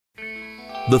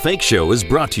The Fake Show is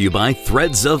brought to you by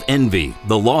Threads of Envy,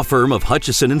 the law firm of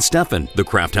Hutchison and Steffen, the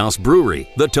Craft House Brewery,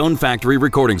 the Tone Factory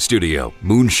Recording Studio,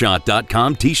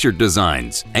 Moonshot.com T-shirt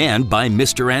designs, and by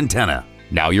Mr. Antenna.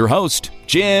 Now your host,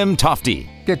 Jim Tofte.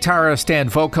 Guitarist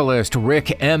and vocalist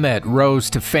Rik Emmett rose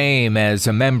to fame as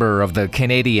a member of the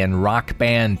Canadian rock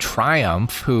band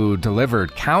Triumph, who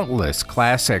delivered countless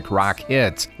classic rock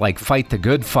hits like Fight the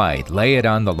Good Fight, Lay It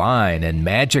on the Line, and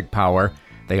Magic Power.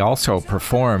 They also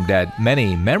performed at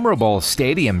many memorable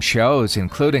stadium shows,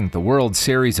 including the World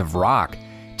Series of Rock,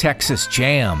 Texas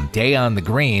Jam, Day on the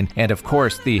Green, and of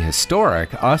course the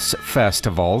historic US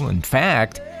Festival. In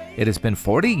fact, it has been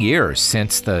 40 years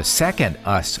since the second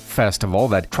US Festival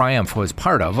that Triumph was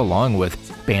part of, along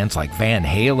with bands like Van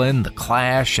Halen, The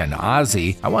Clash, and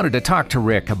Ozzy. I wanted to talk to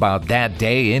Rik about that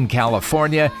day in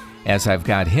California, as I've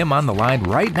got him on the line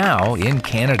right now in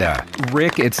Canada.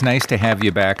 Rik, it's nice to have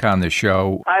you back on the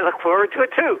show. I look forward to it,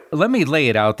 too. Let me lay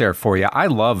it out there for you. I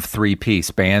love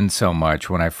three-piece bands so much.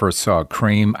 When I first saw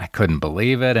Cream, I couldn't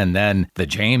believe it. And then the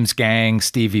James Gang,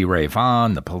 Stevie Ray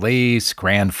Vaughan, The Police,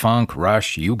 Grand Funk,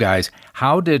 Rush, you guys.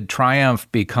 How did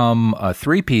Triumph become a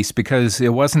three-piece? Because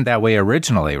it wasn't that way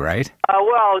originally, right?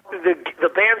 Well, the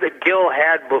band that Gil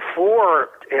had before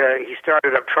he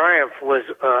started up Triumph was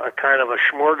a kind of a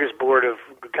smorgasbord of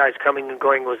guys coming and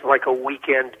going. It was like a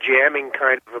weekend jamming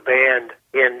kind of a band.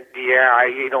 And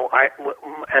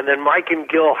and then Mike and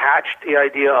Gil hatched the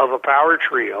idea of a power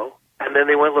trio, and then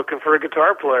they went looking for a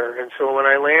guitar player. And so when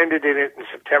I landed in it in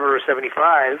September of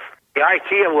 '75, the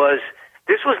idea was,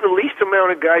 this was the least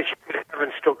amount of guys you could have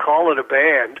and still call it a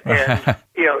band. And,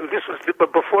 this was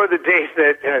before the days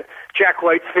that Jack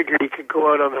White figured he could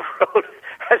go out on the road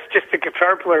as just a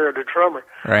guitar player and a drummer.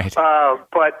 Right. So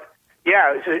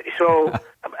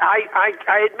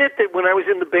I admit that when I was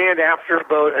in the band after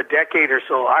about a decade or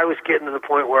so, I was getting to the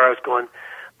point where I was going,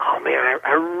 oh, man,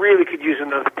 I really could use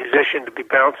another musician to be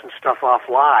bouncing stuff off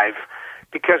live.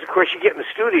 Because, of course, you get in the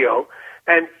studio,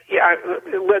 and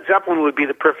Led Zeppelin would be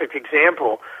the perfect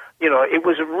example. It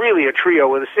was really a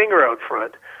trio with a singer out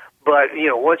front. But,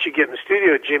 once you get in the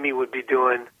studio, Jimmy would be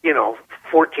doing,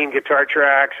 14 guitar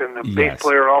tracks, and the bass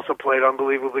player also played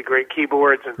unbelievably great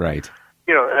keyboards. And, right.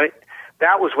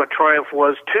 That was what Triumph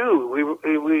was, too.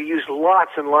 We used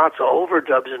lots and lots of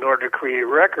overdubs in order to create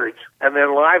records. And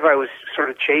then live, I was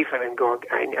sort of chafing and going,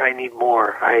 I need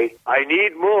more. I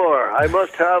need more. I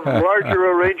must have larger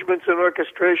arrangements and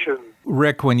orchestration.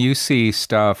 Rik, when you see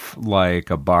stuff like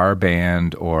a bar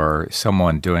band or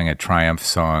someone doing a Triumph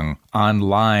song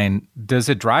online, does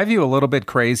it drive you a little bit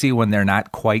crazy when they're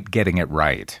not quite getting it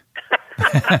right?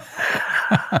 A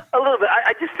little bit.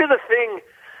 I just did a thing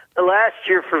last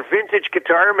year for Vintage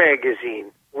Guitar Magazine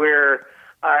where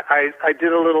I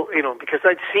did a little, because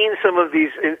I'd seen some of these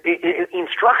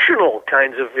instructional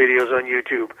kinds of videos on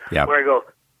YouTube where I go,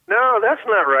 no, that's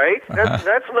not right. That's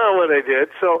not what I did.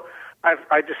 So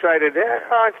I decided,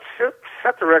 I'd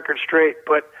set the record straight.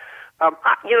 But,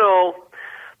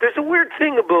 there's a weird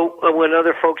thing about when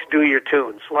other folks do your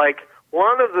tunes. Like,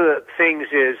 one of the things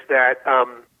is that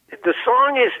the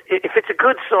song is, if it's a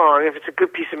good song, if it's a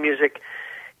good piece of music,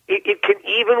 it can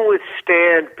even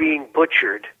withstand being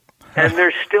butchered. And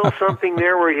there's still something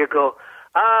there where you go,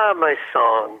 my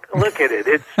song, look at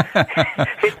it.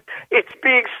 It's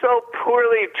being so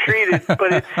poorly treated,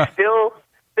 but it's still,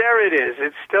 there it is.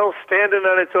 It's still standing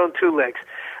on its own two legs.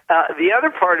 The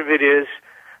other part of it is,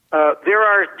 there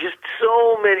are just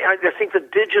so many, I think the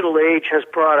digital age has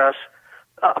brought us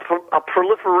a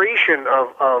proliferation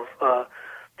of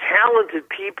talented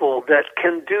people that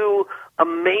can do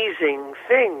amazing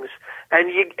things, and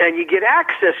you get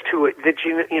access to it that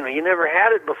you never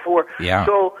had it before. Yeah.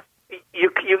 So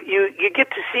you get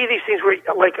to see these things where,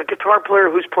 like, a guitar player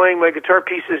who's playing my guitar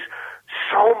pieces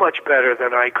so much better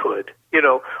than I could,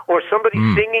 or somebody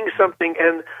singing something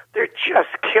and they're just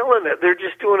killing it. They're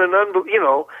just doing an and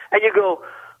you go,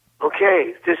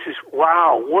 okay, this is,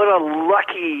 wow, what a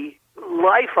lucky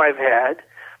life I've had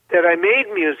that I made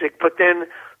music, but then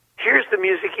here's the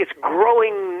music. It's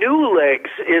growing new legs.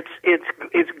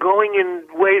 It's going in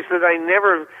ways that I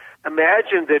never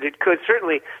imagined that it could.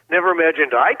 Certainly never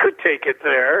imagined I could take it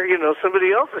there.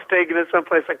 Somebody else is taking it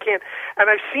someplace I can't. And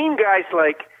I've seen guys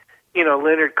like,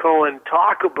 Leonard Cohen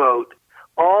talk about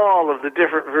all of the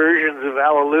different versions of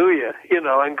Hallelujah,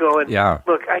 and going,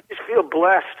 look, I just feel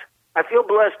blessed. I feel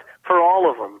blessed for all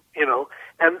of them,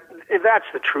 and that's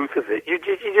the truth of it. You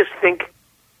just think,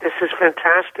 this is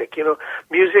fantastic.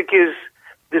 Music is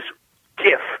this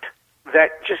gift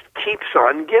that just keeps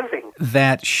on giving.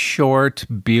 That short,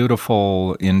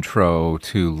 beautiful intro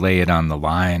to Lay It on the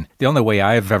Line, the only way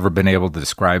I've ever been able to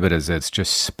describe it is it's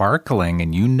just sparkling,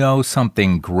 and you know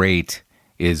something great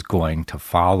is going to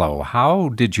follow. How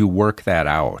did you work that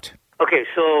out? Okay,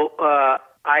 so I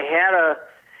had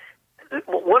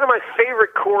one of my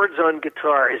favorite chords on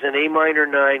guitar is an A minor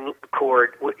 9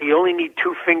 chord. You only need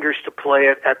 2 fingers to play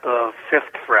it at the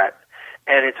 5th fret.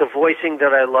 And it's a voicing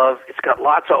that I love. It's got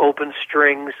lots of open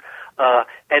strings,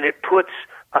 and it puts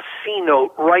a C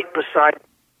note right beside,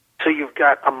 so you've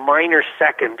got a minor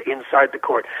second inside the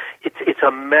chord. It's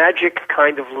a magic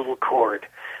kind of little chord.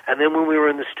 And then when we were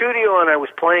in the studio and I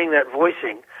was playing that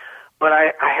voicing, but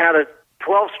I had a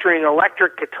 12-string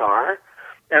electric guitar,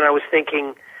 and I was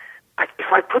thinking,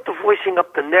 if I put the voicing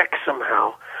up the neck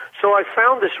somehow. So I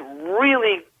found this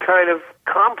really kind of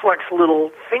complex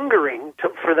little fingering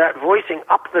for that voicing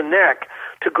up the neck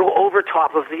to go over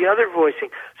top of the other voicing.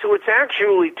 So it's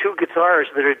actually 2 guitars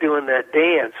that are doing that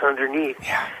dance underneath.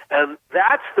 Yeah. And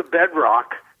that's the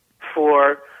bedrock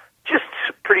for just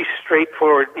pretty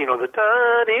straightforward, the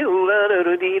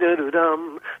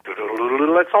da-dee-da-da-dee-da-dum.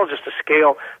 That's all just a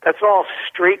scale. That's all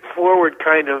straightforward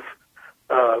kind of,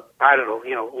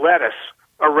 lettuce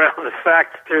around the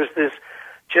fact that there's this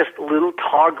just little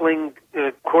toggling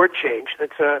chord change.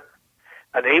 That's an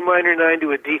A minor 9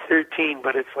 to a D13,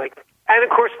 but it's like, and of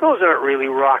course those aren't really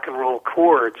rock and roll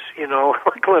chords,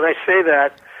 Like when I say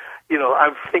that,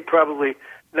 I think probably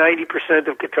 90%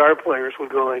 of guitar players would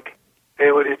go like,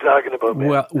 "Hey, what are you talking about,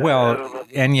 man?" Well,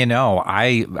 and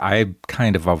I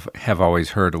kind of have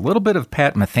always heard a little bit of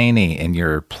Pat Metheny in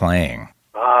your playing.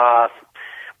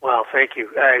 Well, thank you.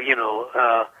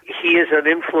 He is an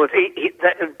influence.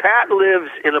 Pat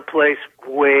lives in a place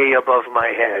way above my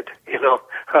head,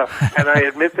 and I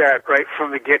admit that right from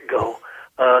the get-go.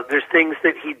 There's things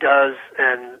that he does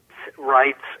and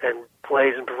writes and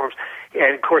plays and performs.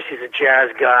 And, of course, he's a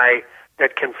jazz guy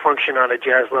that can function on a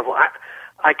jazz level.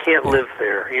 I can't live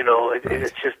there,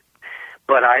 It's just...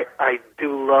 But I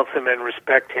do love him and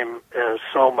respect him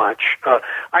so much.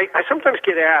 I sometimes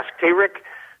get asked, "Hey, Rick,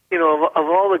 of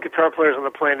all the guitar players on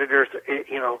the planet Earth,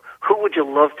 who would you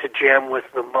love to jam with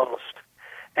the most?"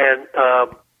 And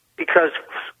because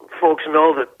folks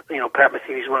know that, Pat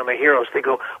Metheny is one of my heroes, they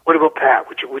go, "What about Pat?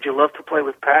 Would you love to play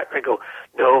with Pat?" And I go,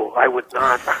 "No, I would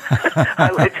not."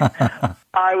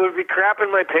 I would be crapping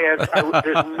my pants.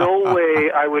 There's no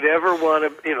way I would ever want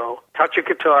to, touch a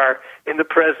guitar in the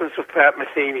presence of Pat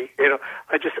Metheny.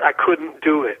 I couldn't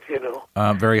do it,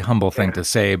 Very humble thing to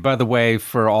say. By the way,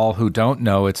 for all who don't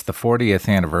know, it's the 40th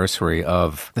anniversary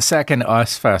of the second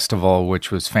US Festival, which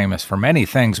was famous for many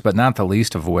things, but not the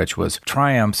least of which was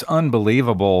Triumph's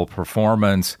unbelievable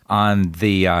performance on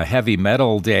the Heavy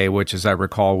Metal Day, which, as I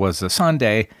recall, was a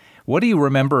Sunday. What do you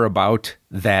remember about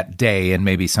that day and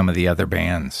maybe some of the other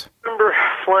bands? I remember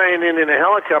flying in a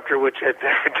helicopter, which I'd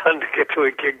never done to get to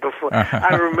a gig before.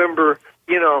 I remember,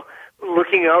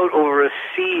 looking out over a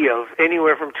sea of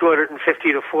anywhere from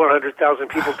 250 to 400,000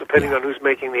 people, depending on who's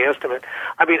making the estimate.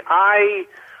 I mean, I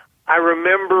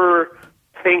remember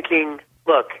thinking,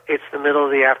 look, it's the middle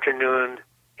of the afternoon.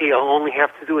 You only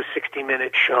have to do a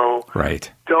 60-minute show.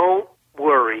 Right. Don't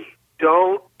worry.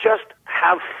 Don't just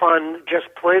have fun.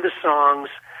 Just play the songs.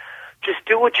 Just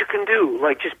do what you can do.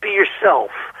 Like, just be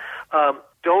yourself.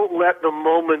 Don't let the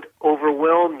moment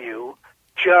overwhelm you.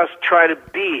 Just try to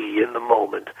be in the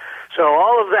moment. So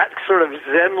all of that sort of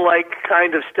Zen-like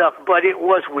kind of stuff, but it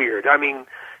was weird. I mean,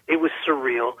 it was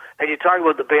surreal. And you talk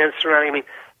about the band surrounding me.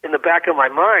 In the back of my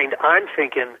mind, I'm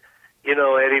thinking,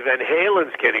 Eddie Van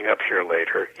Halen's getting up here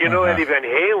later. Eddie Van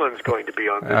Halen's going to be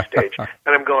on this stage.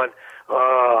 And I'm going,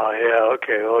 oh, yeah,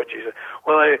 okay, oh, Jesus.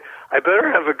 Well, I better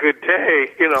have a good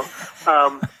day,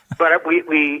 But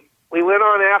we went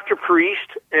on after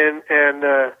Priest, and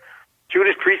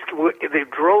Judas Priest, they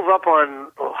drove up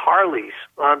on Harleys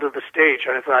onto the stage,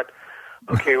 and I thought,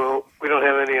 okay, well, we don't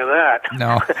have any of that.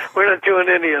 No. We're not doing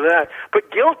any of that.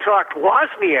 But Gil talked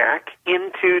Wozniak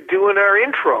into doing our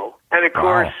intro, and of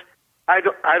course, I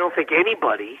don't think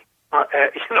anybody...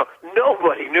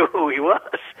 nobody knew who he was.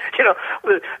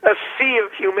 A sea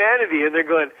of humanity, and they're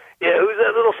going, "Yeah, who's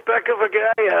that little speck of a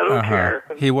guy? I don't care."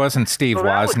 He wasn't Steve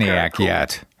Wozniak cool.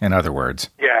 yet, in other words.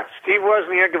 Yeah, Steve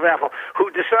Wozniak of Apple,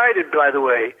 who decided, by the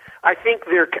way, I think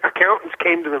their accountants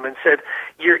came to them and said,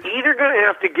 "You're either going to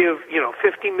have to give,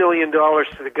 $50 million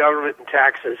to the government in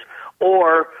taxes,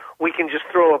 or we can just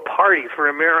throw a party for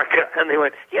America." And they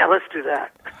went, "Yeah, let's do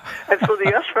that." And so the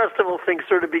US Festival thing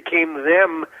sort of became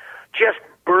them just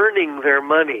burning their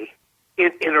money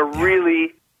in a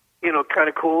really, kind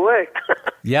of cool way.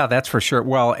 Yeah, that's for sure.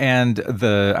 Well, and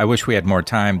I wish we had more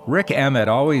time. Rik Emmett,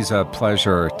 always a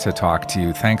pleasure to talk to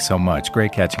you. Thanks so much.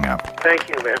 Great catching up. Thank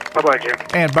you, man. Bye-bye, Jim.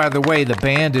 And by the way, the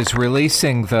band is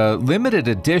releasing the limited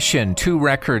edition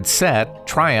 2-record set,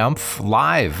 Triumph,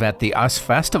 live at the US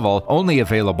Festival, only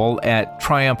available at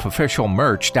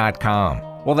triumphofficialmerch.com.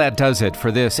 Well, that does it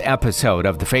for this episode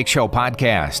of the Fake Show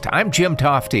podcast. I'm Jim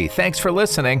Tofte. Thanks for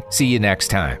listening. See you next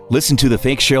time. Listen to The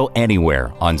Fake Show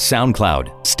anywhere on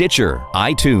SoundCloud, Stitcher,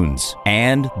 iTunes,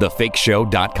 and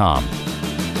thefakeshow.com.